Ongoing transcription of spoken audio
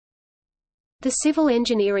The civil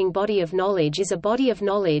engineering body of knowledge is a body of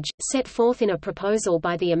knowledge, set forth in a proposal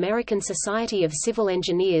by the American Society of Civil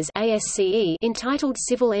Engineers (ASCE) entitled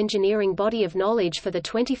Civil Engineering Body of Knowledge for the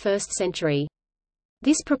 21st Century.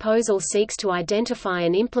 This proposal seeks to identify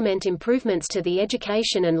and implement improvements to the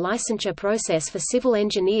education and licensure process for civil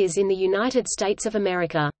engineers in the United States of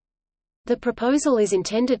America. The proposal is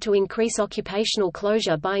intended to increase occupational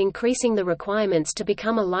closure by increasing the requirements to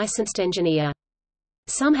become a licensed engineer.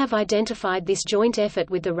 Some have identified this joint effort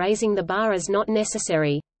with the raising the bar as not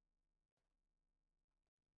necessary.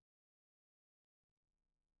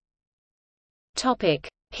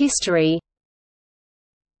 History.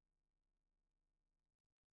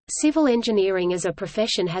 Civil engineering as a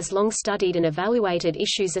profession has long studied and evaluated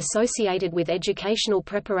issues associated with educational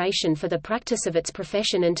preparation for the practice of its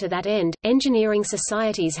profession, and to that end, engineering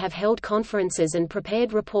societies have held conferences and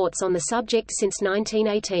prepared reports on the subject since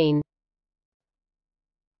 1918.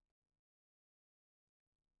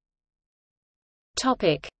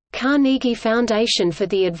 Carnegie Foundation for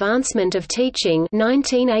the Advancement of Teaching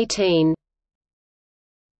 1918.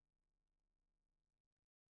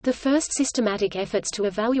 The first systematic efforts to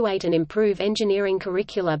evaluate and improve engineering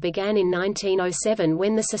curricula began in 1907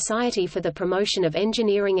 when the Society for the Promotion of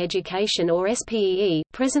Engineering Education, or SPEE,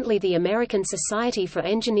 presently the American Society for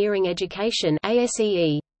Engineering Education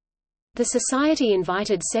 (ASCE). The Society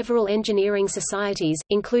invited several engineering societies,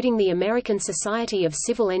 including the American Society of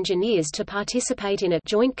Civil Engineers, to participate in a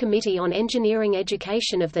Joint Committee on Engineering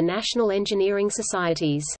Education of the National Engineering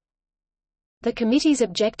Societies. The committee's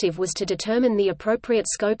objective was to determine the appropriate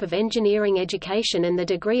scope of engineering education and the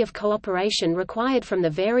degree of cooperation required from the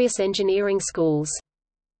various engineering schools.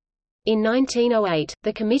 In 1908,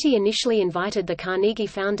 the committee initially invited the Carnegie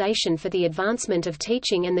Foundation for the Advancement of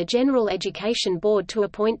Teaching and the General Education Board to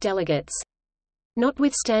appoint delegates.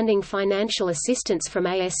 Notwithstanding financial assistance from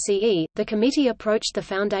ASCE, the committee approached the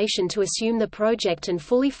foundation to assume the project and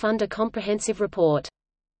fully fund a comprehensive report.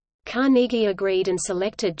 Carnegie agreed and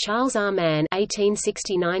selected Charles R. Mann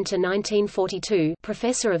 (1869–1942),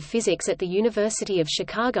 professor of physics at the University of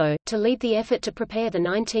Chicago, to lead the effort to prepare the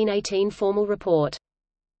 1918 formal report.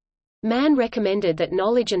 Mann recommended that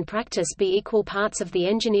knowledge and practice be equal parts of the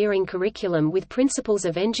engineering curriculum, with principles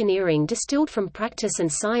of engineering distilled from practice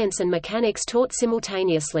and science and mechanics taught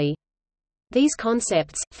simultaneously. These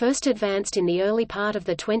concepts, first advanced in the early part of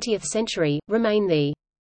the 20th century, remain the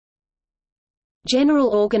general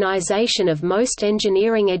organization of most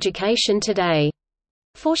engineering education today.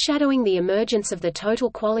 Foreshadowing the emergence of the Total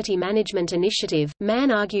Quality Management Initiative, Mann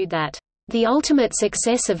argued that the ultimate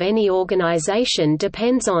success of any organization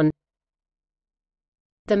depends on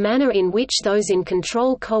the manner in which those in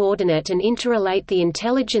control coordinate and interrelate the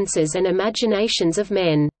intelligences and imaginations of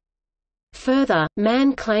men. Further,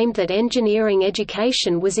 Mann claimed that engineering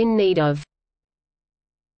education was in need of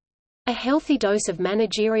a healthy dose of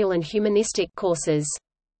managerial and humanistic courses.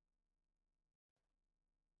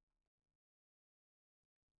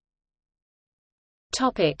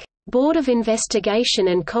 Board of Investigation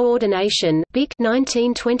and Coordination (BIC)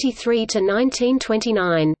 1923 to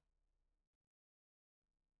 1929.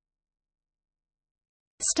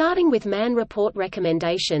 Starting with Mann Report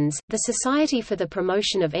recommendations, the Society for the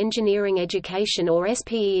Promotion of Engineering Education, or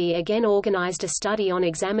SPEE, again organized a study on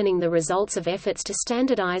examining the results of efforts to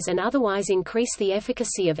standardize and otherwise increase the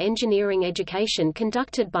efficacy of engineering education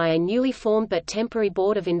conducted by a newly formed but temporary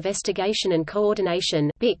Board of Investigation and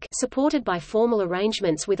Coordination (BIC), supported by formal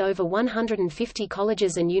arrangements with over 150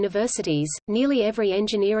 colleges and universities, nearly every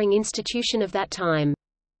engineering institution of that time.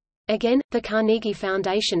 Again, the Carnegie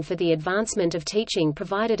Foundation for the Advancement of Teaching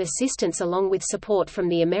provided assistance along with support from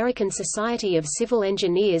the American Society of Civil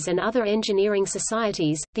Engineers and other engineering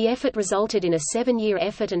societies. The effort resulted in a 7-year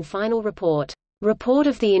effort and final report, Report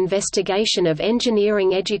of the Investigation of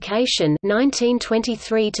Engineering Education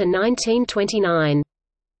 1923 to 1929.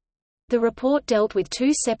 The report dealt with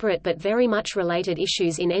two separate but very much related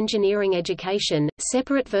issues in engineering education: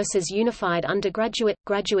 separate versus unified undergraduate,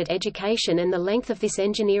 graduate education, and the length of this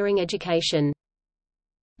engineering education.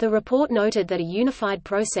 The report noted that a unified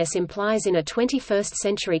process implies in a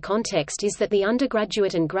 21st-century context is that the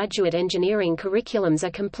undergraduate and graduate engineering curriculums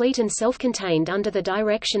are complete and self-contained under the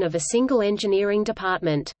direction of a single engineering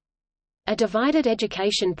department. A divided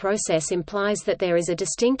education process implies that there is a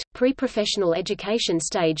distinct, pre-professional education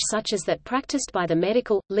stage such as that practiced by the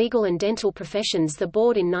medical, legal and dental professions. The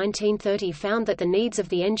board in 1930 found that the needs of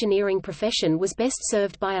the engineering profession was best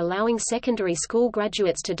served by allowing secondary school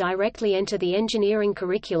graduates to directly enter the engineering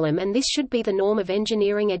curriculum, and this should be the norm of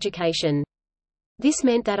engineering education. This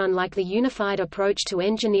meant that unlike the unified approach to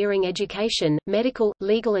engineering education, medical,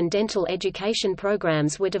 legal and dental education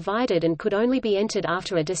programs were divided and could only be entered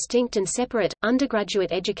after a distinct and separate,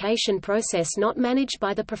 undergraduate education process not managed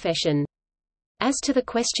by the profession. As to the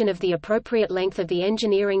question of the appropriate length of the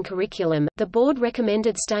engineering curriculum, the board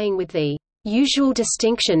recommended staying with the usual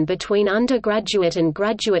distinction between undergraduate and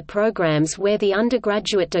graduate programs where the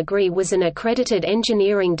undergraduate degree was an accredited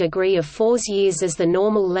engineering degree of 4 years as the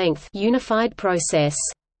normal length unified process.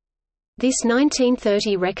 This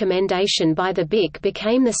 1930 recommendation by the BIC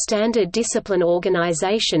became the standard discipline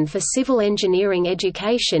organization for civil engineering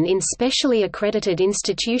education in specially accredited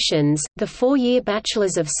institutions. The 4-year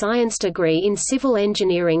Bachelors of Science degree in Civil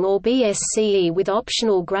Engineering or BSCE with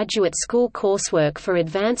optional graduate school coursework for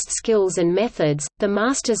advanced skills and methods, the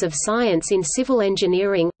Masters of Science in Civil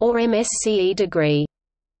Engineering, or MSCE degree.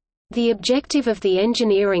 The objective of the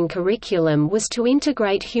engineering curriculum was to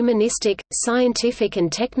integrate humanistic, scientific and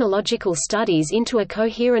technological studies into a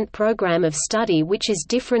coherent program of study which is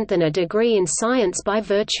different than a degree in science by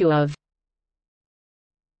virtue of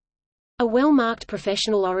a well-marked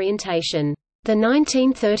professional orientation. The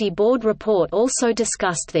 1930 board report also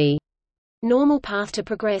discussed the normal path to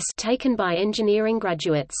progress taken by engineering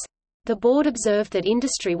graduates. The board observed that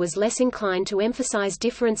industry was less inclined to emphasize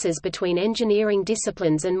differences between engineering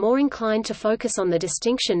disciplines and more inclined to focus on the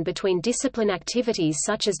distinction between discipline activities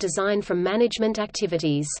such as design from management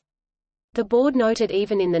activities. The board noted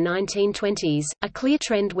even in the 1920s, a clear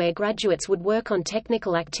trend where graduates would work on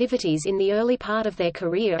technical activities in the early part of their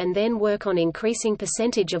career and then work on increasing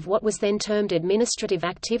percentage of what was then termed administrative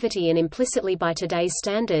activity and implicitly by today's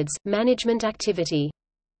standards, management activity.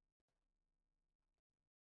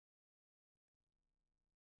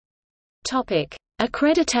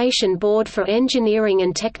 Accreditation Board for Engineering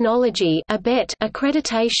and Technology (ABET),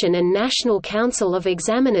 Accreditation and National Council of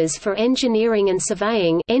Examiners for Engineering and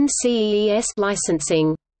Surveying (NCEES)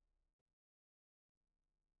 licensing.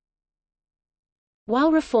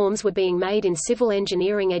 While reforms were being made in civil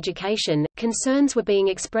engineering education, concerns were being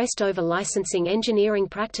expressed over licensing engineering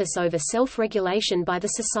practice over self-regulation by the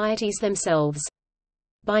societies themselves.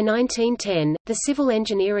 By 1910, the Civil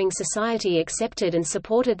Engineering Society accepted and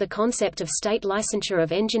supported the concept of state licensure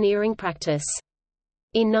of engineering practice.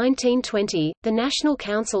 In 1920, the National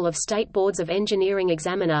Council of State Boards of Engineering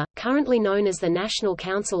Examiner, currently known as the National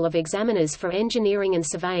Council of Examiners for Engineering and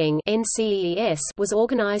Surveying (NCEES), was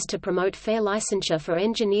organized to promote fair licensure for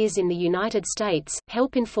engineers in the United States,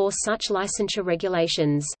 help enforce such licensure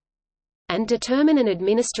regulations, and determine and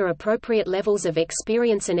administer appropriate levels of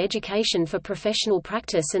experience and education for professional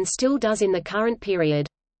practice, and still does in the current period.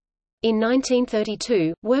 In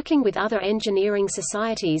 1932, working with other engineering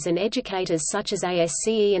societies and educators such as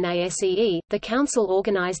ASCE and ASEE, the Council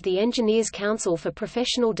organized the Engineers' Council for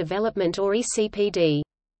Professional Development or ECPD.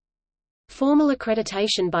 Formal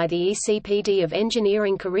accreditation by the ECPD of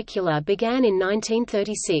engineering curricula began in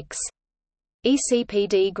 1936.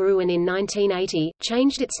 ECPD grew and in 1980,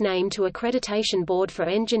 changed its name to Accreditation Board for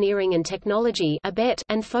Engineering and Technology (ABET)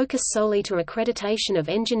 and focused solely to accreditation of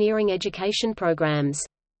engineering education programs.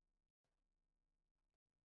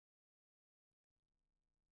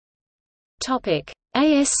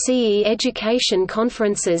 ASCE Education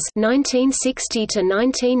Conferences 1960 to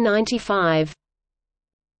 1995.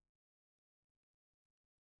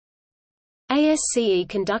 ASCE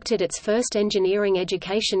conducted its first engineering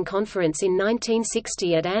education conference in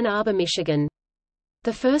 1960 at Ann Arbor, Michigan.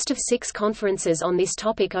 The first of 6 conferences on this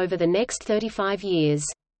topic over the next 35 years.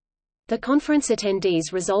 The conference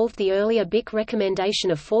attendees resolved the earlier BIC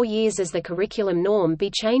recommendation of 4 years as the curriculum norm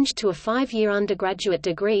be changed to a 5-year undergraduate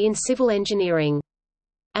degree in civil engineering.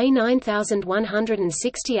 A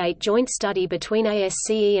 9168 joint study between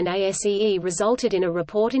ASCE and ASEE resulted in a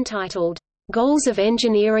report entitled, Goals of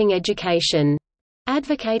Engineering Education,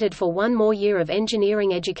 advocated for 1 more year of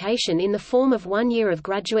engineering education in the form of 1 year of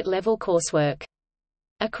graduate-level coursework.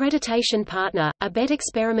 Accreditation partner, ABET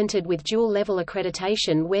experimented with dual-level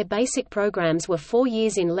accreditation where basic programs were 4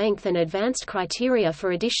 years in length and advanced criteria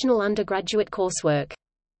for additional undergraduate coursework.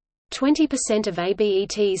 20% of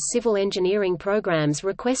ABET's civil engineering programs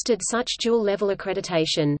requested such dual-level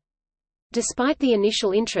accreditation. Despite the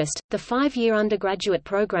initial interest, the 5-year undergraduate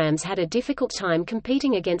programs had a difficult time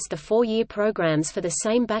competing against the 4-year programs for the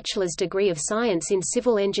same bachelor's degree of science in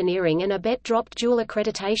civil engineering, and ABET dropped dual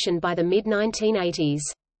accreditation by the mid-1980s.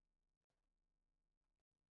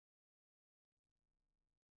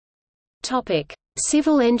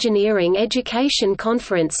 Civil Engineering Education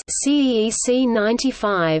Conference CEEC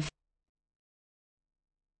 95.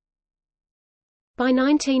 By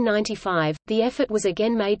 1995, the effort was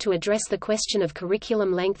again made to address the question of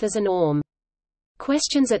curriculum length as a norm.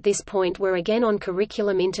 Questions at this point were again on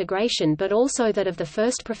curriculum integration but also that of the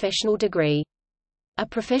first professional degree. A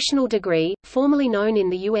professional degree, formerly known in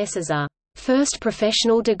the U.S. as a first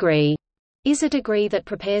professional degree, is a degree that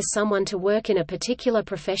prepares someone to work in a particular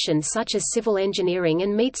profession such as civil engineering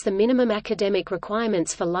and meets the minimum academic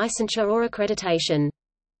requirements for licensure or accreditation.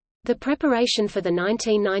 The preparation for the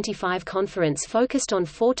 1995 conference focused on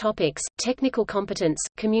 4 topics: technical competence,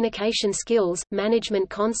 communication skills,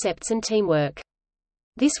 management concepts and teamwork.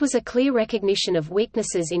 This was a clear recognition of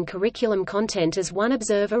weaknesses in curriculum content, as one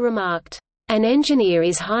observer remarked, "An engineer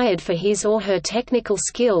is hired for his or her technical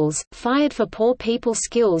skills, fired for poor people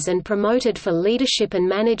skills and promoted for leadership and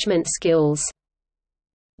management skills."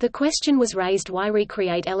 The question was raised why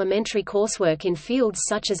recreate elementary coursework in fields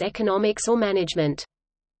such as economics or management.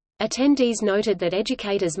 Attendees noted that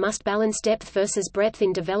educators must balance depth versus breadth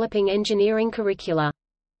in developing engineering curricula.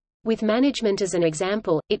 With management as an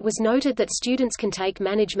example, it was noted that students can take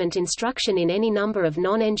management instruction in any number of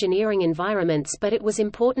non-engineering environments, but it was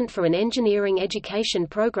important for an engineering education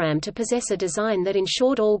program to possess a design that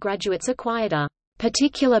ensured all graduates acquired a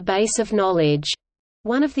particular base of knowledge.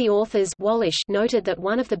 One of the authors, Wallish, noted that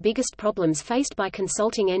one of the biggest problems faced by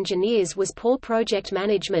consulting engineers was poor project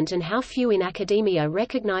management and how few in academia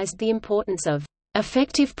recognized the importance of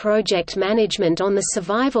effective project management on the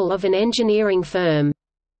survival of an engineering firm.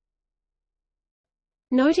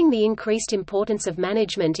 Noting the increased importance of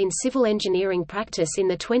management in civil engineering practice in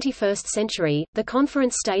the 21st century, the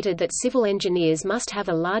conference stated that civil engineers must have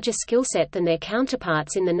a larger skill set than their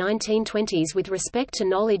counterparts in the 1920s with respect to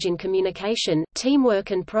knowledge in communication,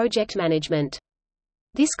 teamwork and project management.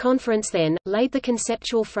 This conference then laid the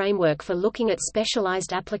conceptual framework for looking at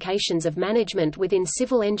specialized applications of management within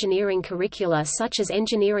civil engineering curricula such as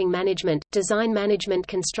engineering management, design management,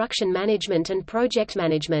 construction management and project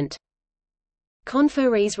management.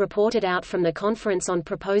 Conferees reported out from the conference on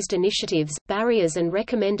proposed initiatives, barriers and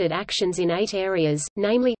recommended actions in 8 areas,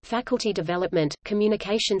 namely, faculty development,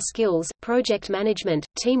 communication skills, project management,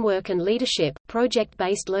 teamwork and leadership,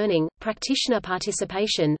 project-based learning, practitioner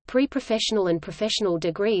participation, pre-professional and professional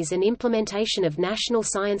degrees and implementation of National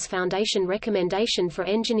Science Foundation recommendation for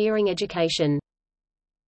engineering education.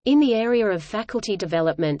 In the area of faculty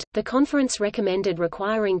development, the conference recommended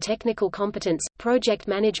requiring technical competence, project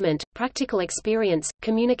management, practical experience,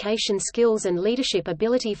 communication skills and leadership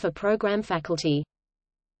ability for program faculty.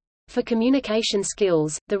 For communication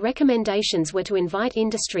skills, the recommendations were to invite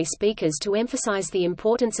industry speakers to emphasize the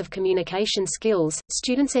importance of communication skills,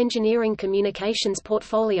 students' engineering communications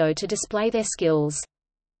portfolio to display their skills.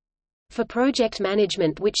 For project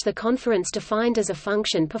management, which the conference defined as a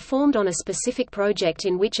function performed on a specific project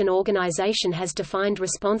in which an organization has defined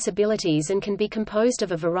responsibilities and can be composed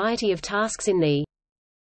of a variety of tasks in the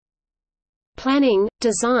planning,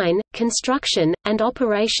 design, construction, and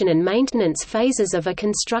operation and maintenance phases of a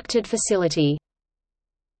constructed facility.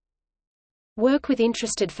 Work with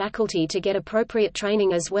interested faculty to get appropriate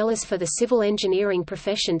training as well as for the civil engineering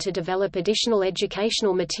profession to develop additional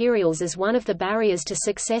educational materials, as one of the barriers to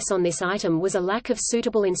success on this item was a lack of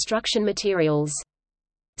suitable instruction materials.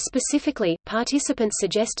 Specifically, participants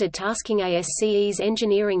suggested tasking ASCE's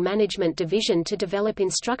Engineering Management Division to develop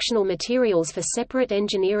instructional materials for separate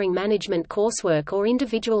engineering management coursework or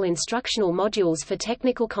individual instructional modules for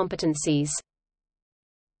technical competencies.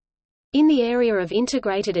 In the area of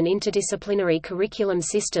integrated and interdisciplinary curriculum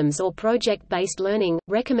systems or project-based learning,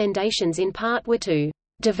 recommendations in part were to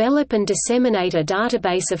develop and disseminate a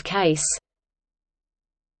database of case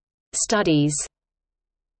studies,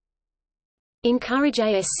 encourage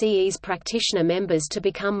ASCE's practitioner members to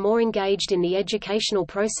become more engaged in the educational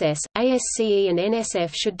process. ASCE and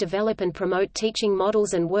NSF should develop and promote teaching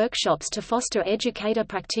models and workshops to foster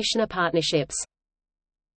educator-practitioner partnerships.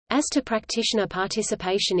 As to practitioner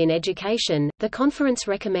participation in education, the conference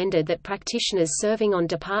recommended that practitioners serving on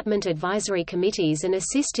department advisory committees and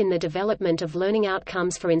assist in the development of learning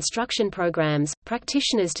outcomes for instruction programs,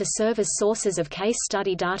 practitioners to serve as sources of case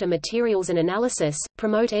study data materials and analysis,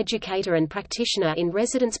 promote educator and practitioner in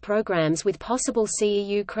residence programs with possible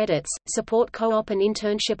CEU credits, support co-op and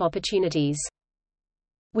internship opportunities.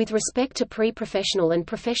 With respect to pre-professional and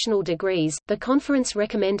professional degrees, the conference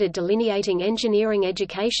recommended delineating engineering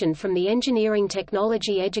education from the engineering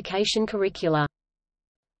technology education curricula.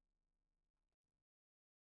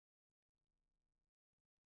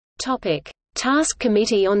 Topic: Task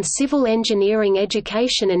Committee on Civil Engineering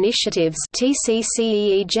Education Initiatives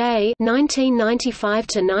 (TCCEEJ) 1995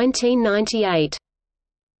 to 1998.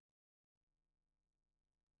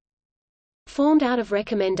 Formed out of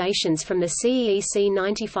recommendations from the CEEC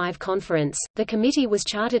 95 conference, the committee was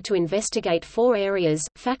chartered to investigate 4 areas: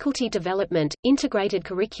 faculty development, integrated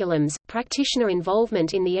curriculums, practitioner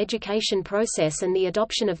involvement in the education process and the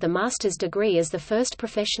adoption of the master's degree as the first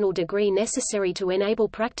professional degree necessary to enable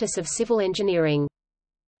practice of civil engineering.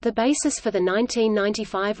 The basis for the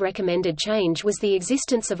 1995 recommended change was the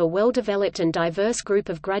existence of a well-developed and diverse group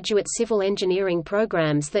of graduate civil engineering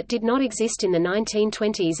programs that did not exist in the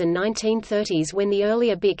 1920s and 1930s when the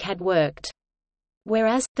earlier BIC had worked.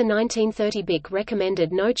 Whereas, the 1930 BIC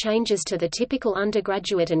recommended no changes to the typical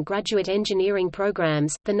undergraduate and graduate engineering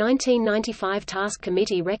programs, the 1995 Task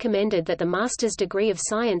Committee recommended that the Master's degree of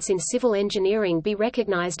Science in Civil Engineering be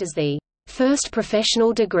recognized as the first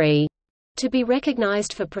professional degree to be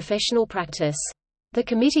recognized for professional practice. The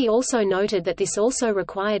committee also noted that this also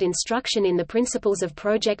required instruction in the principles of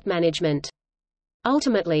project management.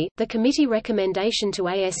 Ultimately, the committee recommendation to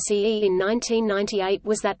ASCE in 1998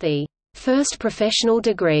 was that the first professional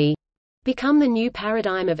degree become the new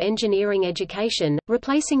paradigm of engineering education,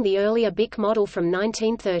 replacing the earlier BIC model from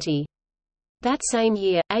 1930. That same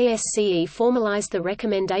year, ASCE formalized the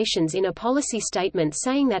recommendations in a policy statement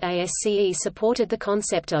saying that ASCE supported the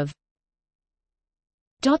concept of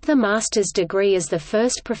the master's degree as the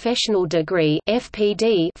first professional degree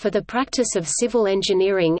 (FPD) for the practice of civil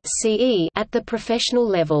engineering (CE) at the professional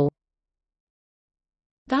level.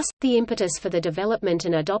 Thus, the impetus for the development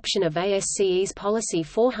and adoption of ASCE's Policy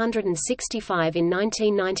 465 in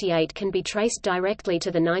 1998 can be traced directly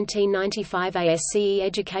to the 1995 ASCE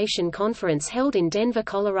Education Conference held in Denver,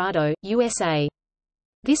 Colorado, USA.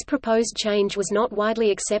 This proposed change was not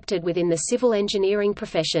widely accepted within the civil engineering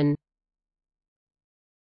profession.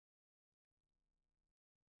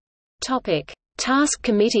 Task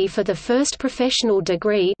Committee for the First Professional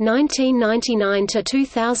Degree 1999 to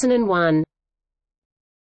 2001.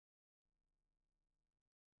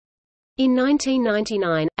 In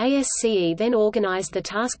 1999, ASCE then organized the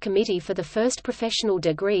Task Committee for the First Professional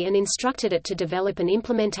Degree and instructed it to develop an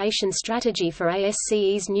implementation strategy for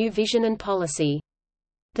ASCE's new vision and policy.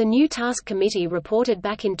 The new Task Committee reported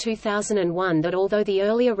back in 2001 that although the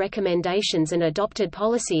earlier recommendations and adopted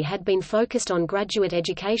policy had been focused on graduate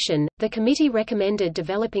education, the committee recommended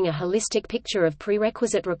developing a holistic picture of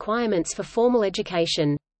prerequisite requirements for formal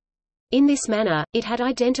education. In this manner, it had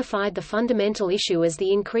identified the fundamental issue as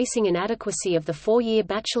the increasing inadequacy of the 4-year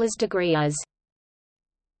bachelor's degree as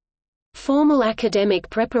formal academic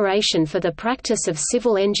preparation for the practice of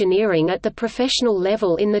civil engineering at the professional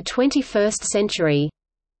level in the 21st century.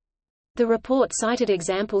 The report cited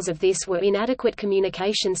examples of this were inadequate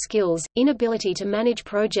communication skills, inability to manage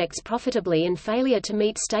projects profitably and failure to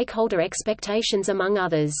meet stakeholder expectations among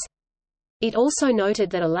others. It also noted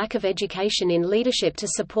that a lack of education in leadership to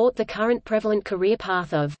support the current prevalent career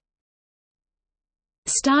path of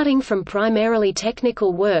starting from primarily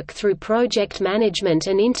technical work through project management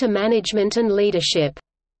and into management and leadership.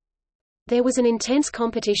 There was an intense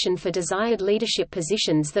competition for desired leadership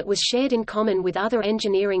positions that was shared in common with other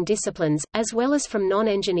engineering disciplines, as well as from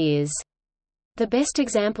non-engineers. The best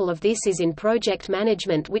example of this is in project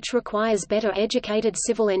management, which requires better educated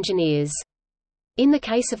civil engineers. In the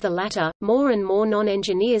case of the latter, more and more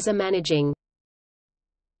non-engineers are managing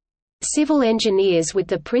civil engineers, with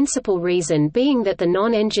the principal reason being that the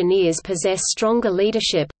non-engineers possess stronger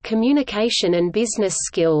leadership, communication and business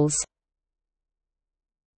skills.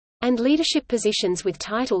 And leadership positions with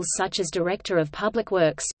titles such as Director of Public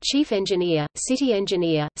Works, Chief Engineer, City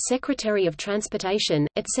Engineer, Secretary of Transportation,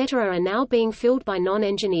 etc. are now being filled by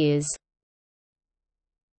non-engineers.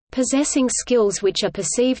 Possessing skills which are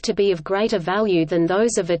perceived to be of greater value than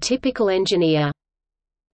those of a typical engineer.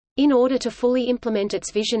 In order to fully implement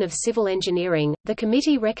its vision of civil engineering, the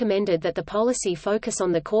committee recommended that the policy focus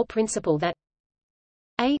on the core principle that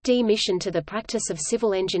admission to the practice of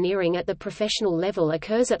civil engineering at the professional level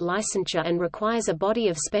occurs at licensure and requires a body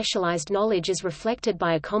of specialized knowledge as reflected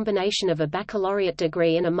by a combination of a baccalaureate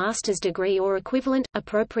degree and a master's degree or equivalent,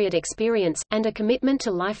 appropriate experience, and a commitment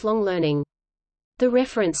to lifelong learning. The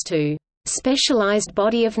reference to specialized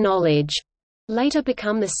body of knowledge later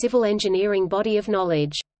became the civil engineering body of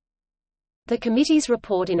knowledge. The committee's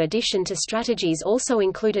report in addition to strategies also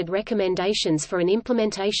included recommendations for an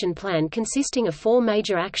implementation plan consisting of 4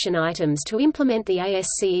 major action items to implement the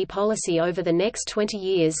ASCE policy over the next 20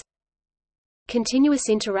 years. Continuous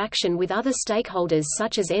interaction with other stakeholders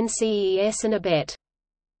such as NCEES and ABET.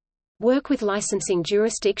 Work with licensing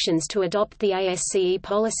jurisdictions to adopt the ASCE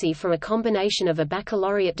policy for a combination of a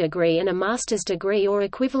baccalaureate degree and a master's degree or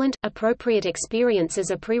equivalent, appropriate experience as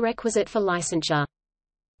a prerequisite for licensure.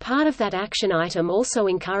 Part of that action item also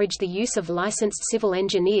encouraged the use of licensed civil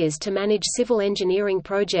engineers to manage civil engineering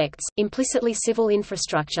projects, implicitly civil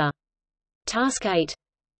infrastructure. Task 8.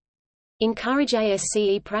 Encourage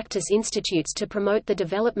ASCE practice institutes to promote the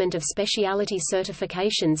development of specialty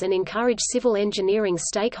certifications and encourage civil engineering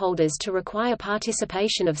stakeholders to require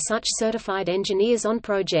participation of such certified engineers on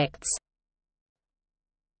projects.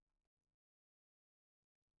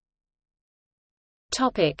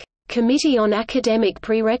 Topic: Committee on Academic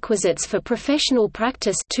Prerequisites for Professional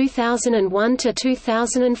Practice 2001 to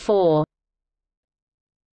 2004.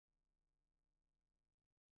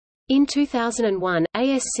 In 2001,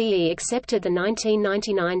 ASCE accepted the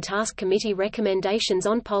 1999 Task Committee recommendations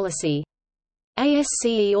on policy.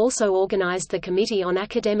 ASCE also organized the Committee on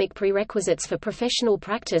Academic Prerequisites for Professional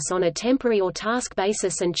Practice on a temporary or task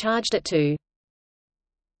basis and charged it to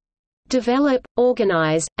develop,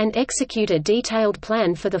 organize, and execute a detailed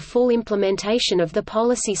plan for the full implementation of the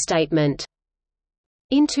policy statement.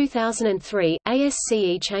 In 2003,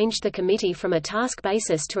 ASCE changed the committee from a task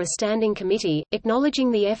basis to a standing committee,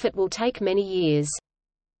 acknowledging the effort will take many years.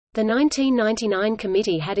 The 1999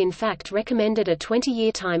 committee had in fact recommended a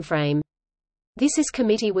 20-year timeframe. This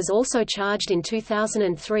committee was also charged in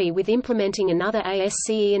 2003 with implementing another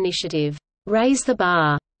ASCE initiative, Raise the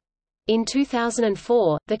Bar. In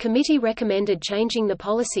 2004, the committee recommended changing the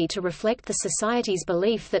policy to reflect the Society's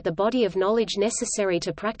belief that the body of knowledge necessary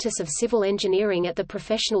to practice of civil engineering at the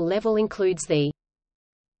professional level includes the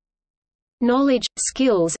knowledge,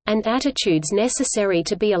 skills, and attitudes necessary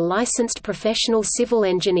to be a licensed professional civil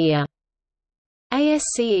engineer.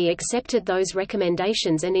 ASCE accepted those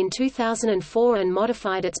recommendations and in 2004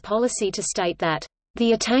 modified its policy to state that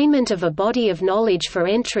the attainment of a body of knowledge for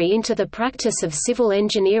entry into the practice of civil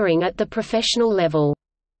engineering at the professional level.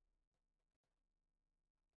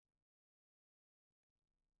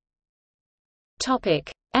 Topic: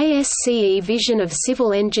 ASCE Vision of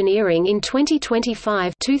Civil Engineering in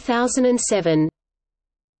 2025-2007.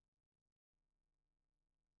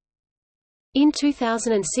 In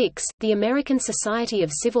 2006, the American Society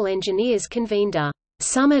of Civil Engineers convened a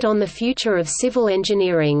Summit on the Future of Civil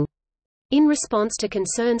Engineering in response to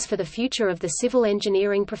concerns for the future of the civil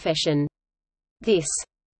engineering profession. This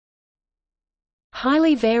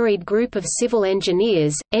highly varied group of civil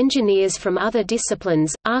engineers, engineers from other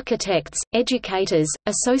disciplines, architects, educators,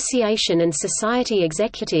 association and society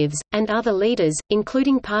executives, and other leaders,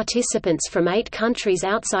 including participants from 8 countries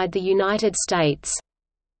outside the United States,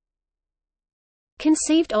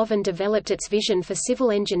 conceived of and developed its vision for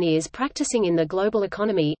civil engineers practicing in the global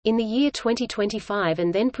economy, in the year 2025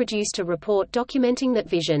 and then produced a report documenting that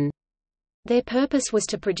vision. Their purpose was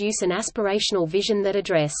to produce an aspirational vision that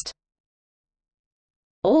addressed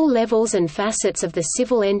all levels and facets of the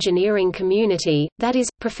civil engineering community, that is,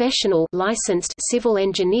 professional licensed civil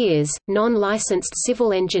engineers, non-licensed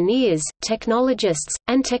civil engineers, technologists,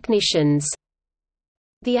 and technicians.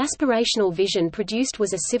 The aspirational vision produced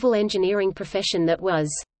was a civil engineering profession that was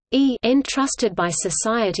entrusted by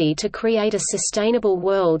society to create a sustainable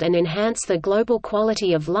world and enhance the global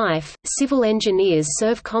quality of life. Civil engineers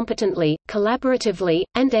serve competently, collaboratively,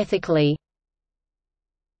 and ethically.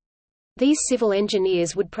 These civil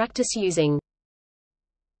engineers would practice using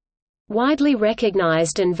widely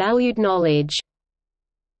recognized and valued knowledge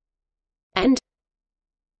and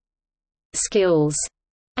skills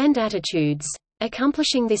and attitudes.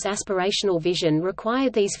 Accomplishing this aspirational vision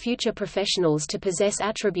required these future professionals to possess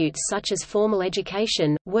attributes such as formal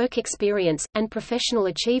education, work experience, and professional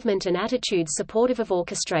achievement and attitudes supportive of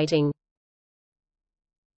orchestrating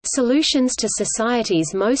solutions to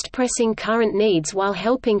society's most pressing current needs while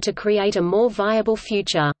helping to create a more viable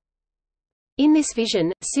future. In this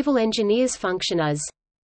vision, civil engineers function as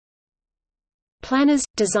planners,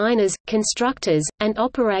 designers, constructors, and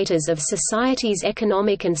operators of society's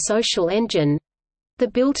economic and social engine, the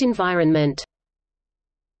built environment.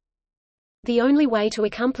 The only way to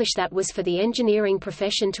accomplish that was for the engineering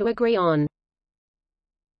profession to agree on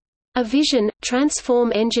a vision,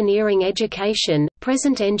 transform engineering education,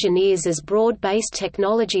 present engineers as broad-based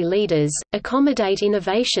technology leaders, accommodate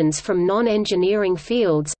innovations from non-engineering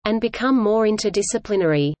fields, and become more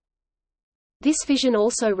interdisciplinary. This vision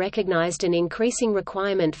also recognized an increasing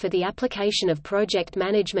requirement for the application of project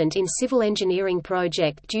management in civil engineering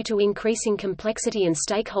project due to increasing complexity and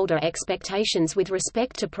stakeholder expectations with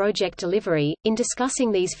respect to project delivery. In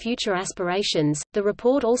discussing these future aspirations, the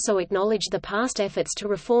report also acknowledged the past efforts to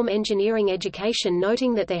reform engineering education,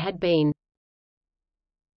 noting that there had been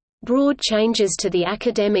broad changes to the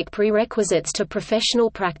academic prerequisites to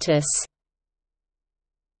professional practice,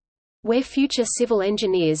 where future civil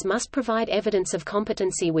engineers must provide evidence of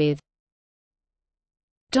competency with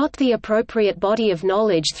the appropriate body of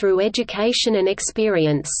knowledge through education and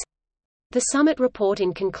experience. The summit report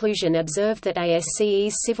in conclusion observed that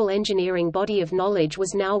ASCE's civil engineering body of knowledge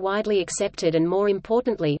was now widely accepted and, more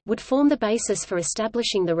importantly, would form the basis for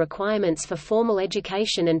establishing the requirements for formal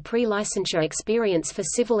education and pre-licensure experience for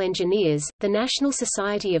civil engineers. The National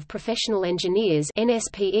Society of Professional Engineers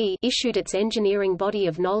 (NSPE) issued its Engineering Body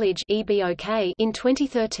of Knowledge (EBoK) in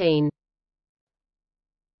 2013.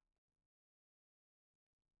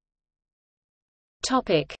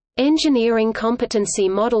 Topic: Engineering Competency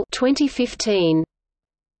Model 2015.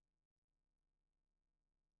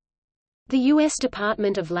 The U.S.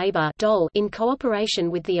 Department of Labor (DOL), in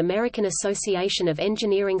cooperation with the American Association of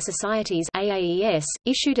Engineering Societies (AAES),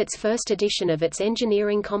 issued its first edition of its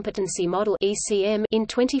Engineering Competency Model (ECM) in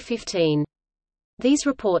 2015. These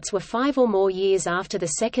reports were 5 or more years after the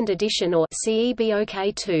second edition, or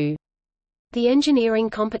CEBoK 2. The Engineering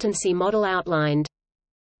Competency Model outlined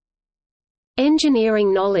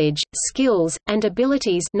engineering knowledge, skills, and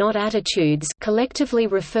abilities, not attitudes, collectively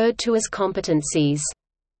referred to as competencies.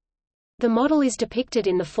 The model is depicted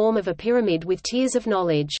in the form of a pyramid with tiers of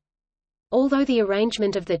knowledge. Although the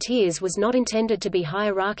arrangement of the tiers was not intended to be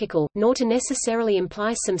hierarchical, nor to necessarily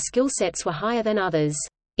imply some skill sets were higher than others.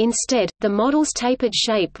 Instead, the model's tapered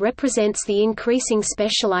shape represents the increasing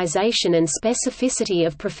specialization and specificity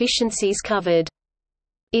of proficiencies covered.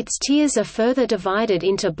 Its tiers are further divided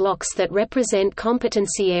into blocks that represent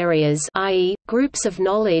competency areas, i.e., groups of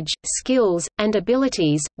knowledge, skills, and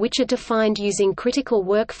abilities, which are defined using critical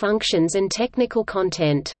work functions and technical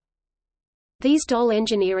content. These DOL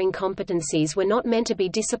engineering competencies were not meant to be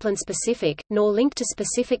discipline-specific, nor linked to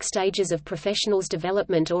specific stages of professionals'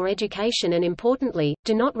 development or education, and importantly,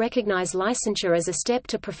 do not recognize licensure as a step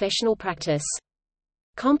to professional practice.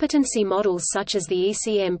 Competency models such as the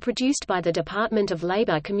ECM produced by the Department of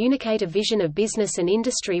Labor communicate a vision of business and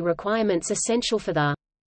industry requirements essential for the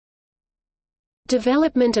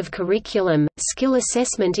development of curriculum, skill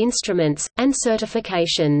assessment instruments, and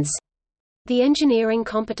certifications. The engineering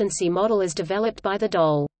competency model as developed by the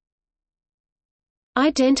DOL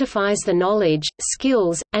identifies the knowledge,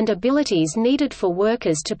 skills, and abilities needed for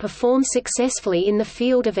workers to perform successfully in the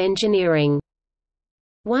field of engineering.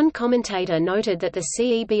 One commentator noted that the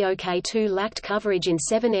CEBoK 2 lacked coverage in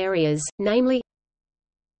 7 areas, namely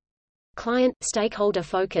client, stakeholder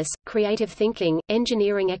focus, creative thinking,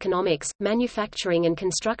 engineering economics, manufacturing and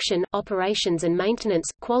construction, operations and maintenance,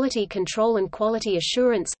 quality control and quality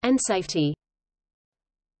assurance, and safety.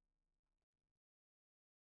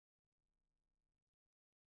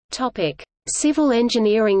 Civil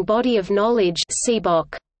Engineering Body of Knowledge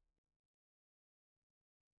 (CEBoK).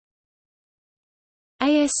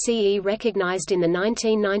 ASCE recognized in the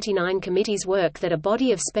 1999 committee's work that a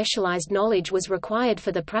body of specialized knowledge was required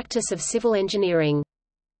for the practice of civil engineering.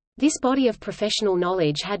 This body of professional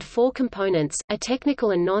knowledge had 4 components: a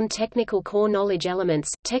technical and non-technical core knowledge elements,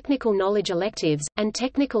 technical knowledge electives, and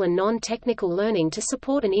technical and non-technical learning to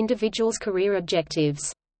support an individual's career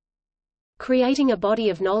objectives. Creating a body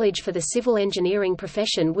of knowledge for the civil engineering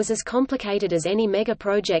profession was as complicated as any mega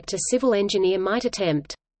project a civil engineer might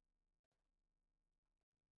attempt.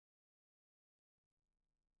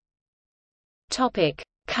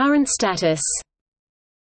 Current status.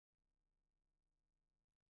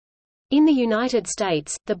 In the United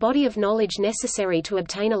States, the body of knowledge necessary to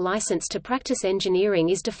obtain a license to practice engineering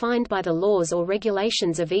is defined by the laws or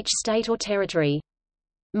regulations of each state or territory.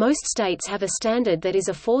 Most states have a standard that is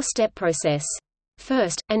a 4-step process.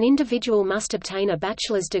 First, an individual must obtain a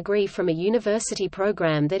bachelor's degree from a university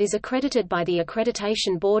program that is accredited by the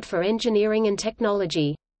Accreditation Board for Engineering and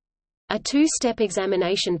Technology. A 2-step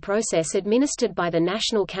examination process administered by the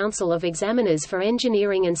National Council of Examiners for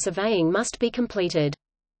Engineering and Surveying must be completed.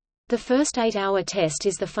 The first 8-hour test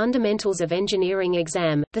is the Fundamentals of Engineering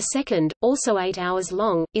exam, the second, also 8 hours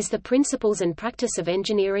long, is the Principles and Practice of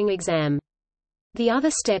Engineering exam. The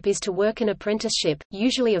other step is to work an apprenticeship,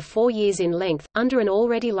 usually of 4 years in length, under an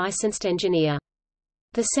already licensed engineer.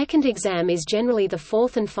 The second exam is generally the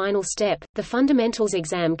 4th and final step. The fundamentals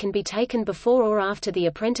exam can be taken before or after the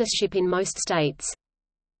apprenticeship in most states.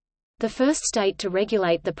 The first state to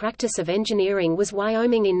regulate the practice of engineering was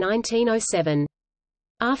Wyoming in 1907.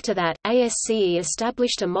 After that, ASCE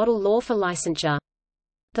established a model law for licensure.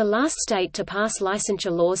 The last state to pass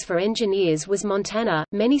licensure laws for engineers was Montana.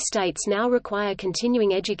 Many states now require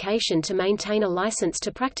continuing education to maintain a license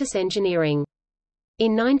to practice engineering.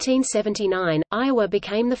 In 1979, Iowa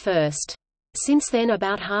became the first. Since then,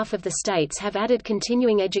 about half of the states have added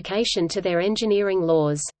continuing education to their engineering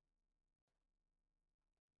laws.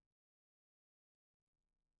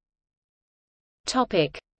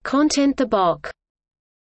 Topic: Content. The BoK.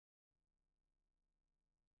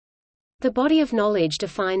 The body of knowledge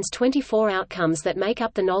defines 24 outcomes that make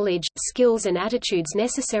up the knowledge, skills and attitudes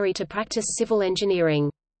necessary to practice civil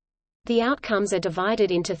engineering. The outcomes are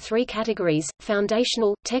divided into 3 categories: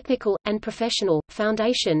 foundational, technical, and professional.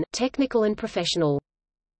 Foundation, technical and professional.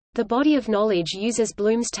 The body of knowledge uses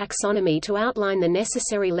Bloom's taxonomy to outline the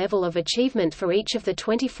necessary level of achievement for each of the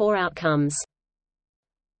 24 outcomes.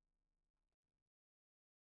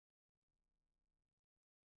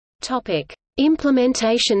 Topic: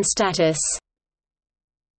 Implementation status.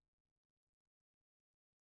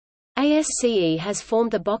 ASCE has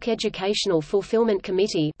formed the BoK Educational Fulfillment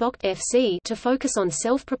Committee (BoK-FC) to focus on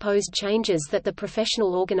self-proposed changes that the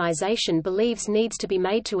professional organization believes needs to be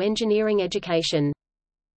made to engineering education.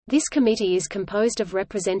 This committee is composed of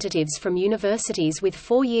representatives from universities with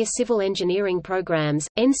 4-year civil engineering programs.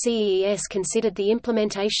 NCEES considered the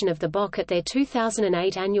implementation of the BoK at their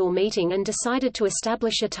 2008 annual meeting and decided to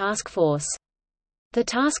establish a task force. The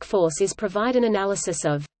task force is provide an analysis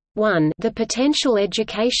of 1. The potential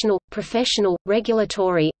educational, professional,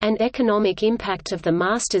 regulatory, and economic impact of the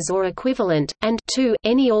master's or equivalent, and 2.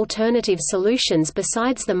 Any alternative solutions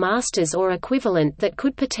besides the master's or equivalent that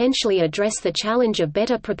could potentially address the challenge of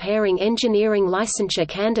better preparing engineering licensure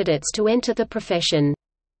candidates to enter the profession.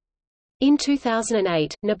 In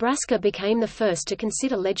 2008, Nebraska became the first to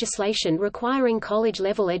consider legislation requiring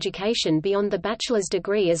college-level education beyond the bachelor's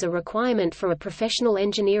degree as a requirement for a professional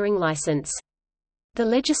engineering license. The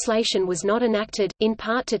legislation was not enacted, in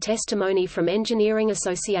part to testimony from engineering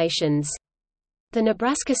associations. The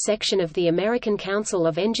Nebraska section of the American Council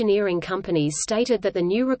of Engineering Companies stated that the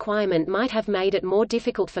new requirement might have made it more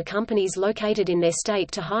difficult for companies located in their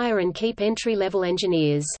state to hire and keep entry-level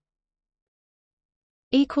engineers.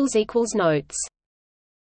 Notes